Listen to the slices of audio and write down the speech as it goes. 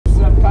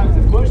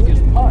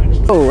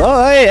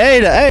Oh,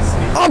 hey.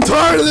 I'm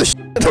tired of this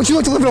shit. Don't you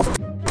like to live in a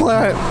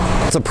planet?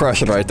 It's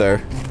oppression right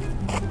there.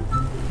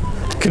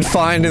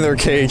 Confined in their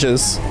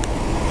cages.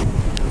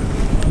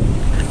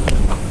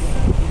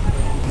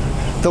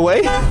 The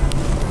way?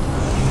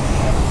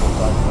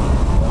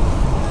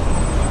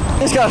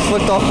 He's got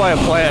flicked off by a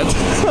plant.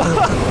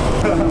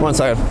 1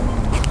 second.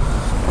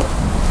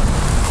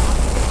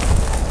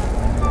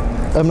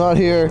 I'm not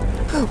here.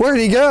 Where'd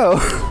he go?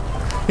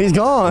 He's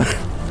gone.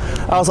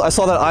 I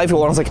saw that ivy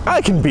wall and I was like,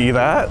 I can be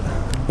that.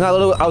 And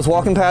I was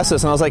walking past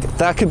this and I was like,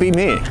 that could be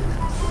me.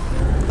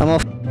 I'm a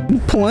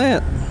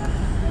plant.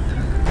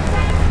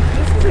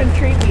 This is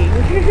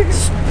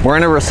intriguing. We're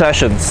in a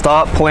recession.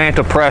 Stop plant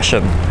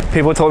oppression.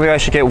 People told me I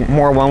should get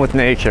more one with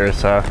nature,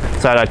 so I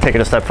decided I'd take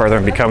it a step further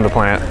and become the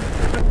plant.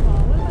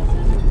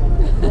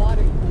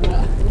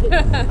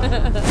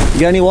 You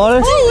got any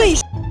water? Holy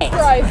shit!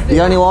 You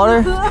got any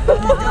water?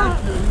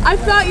 I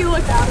thought you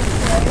looked out of it.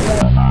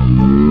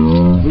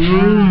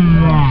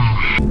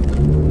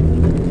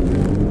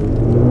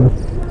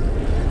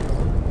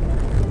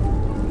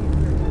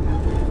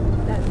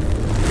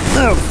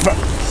 Oh, fuck.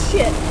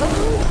 Shit.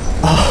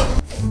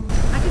 Oh.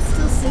 I can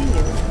still see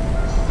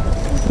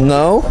you.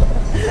 No?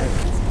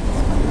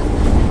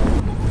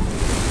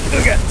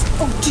 Okay.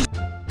 Oh, geez.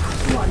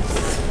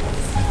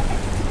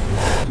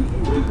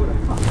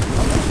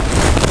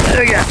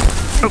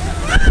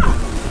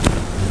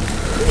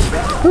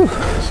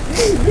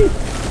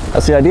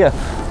 That's the idea.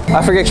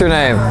 I forget your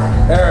name.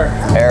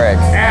 Eric.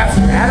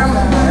 Adam?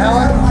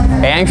 Ellen?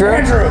 Andrew?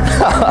 Andrew.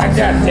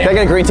 Can I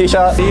get a green tea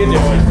shot? What are you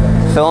doing?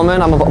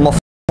 Filming? I'm a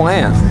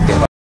plant.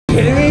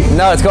 Kidding me?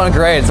 No, it's going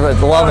great.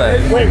 Love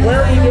it. Wait,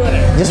 where are you doing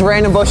it? Just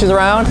random bushes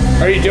around.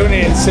 Are you doing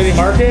it in City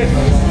Market?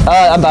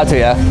 I'm about to,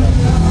 yeah.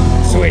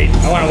 Sweet.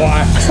 I want to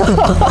watch.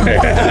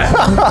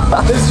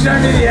 This is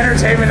going to be the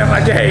entertainment of my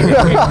day.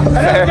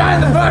 Another guy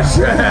in the bush.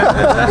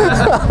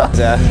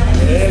 Yeah.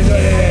 It is what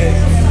it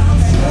is.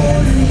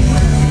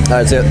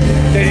 That's it.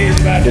 It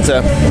is about It's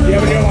up. You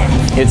have a good one.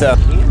 It's up.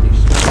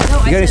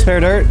 You got any spare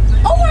dirt?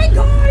 Oh my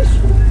gosh!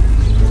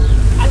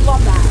 I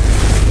love that.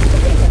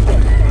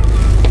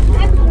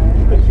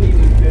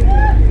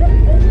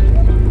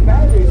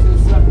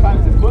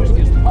 Sometimes the bush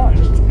gets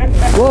punched.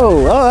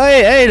 Whoa! Oh,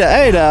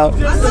 hey now.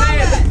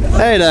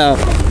 Hey now.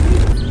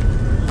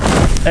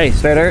 Hey,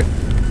 spare dirt.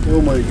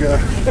 Oh my god.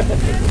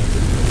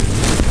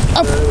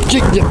 Oh,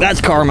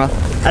 that's karma.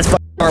 That's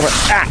karma.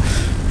 Ah!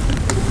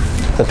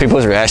 The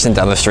people's reaction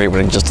down the street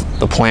when just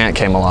the plant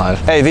came alive.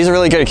 Hey, these are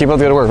really good. Keep up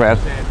the good work, man.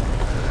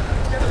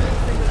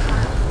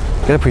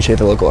 Gotta appreciate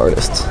the local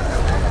artists.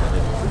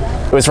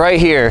 It was right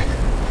here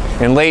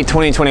in late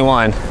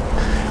 2021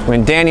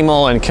 when Danny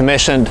Mullen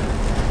commissioned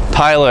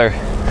Tyler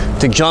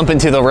to jump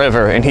into the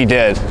river, and he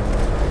did.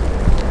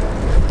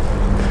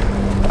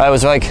 I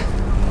was like,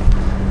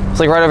 it's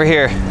like right over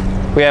here.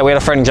 We had a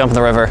friend jump in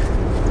the river.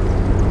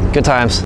 Good times.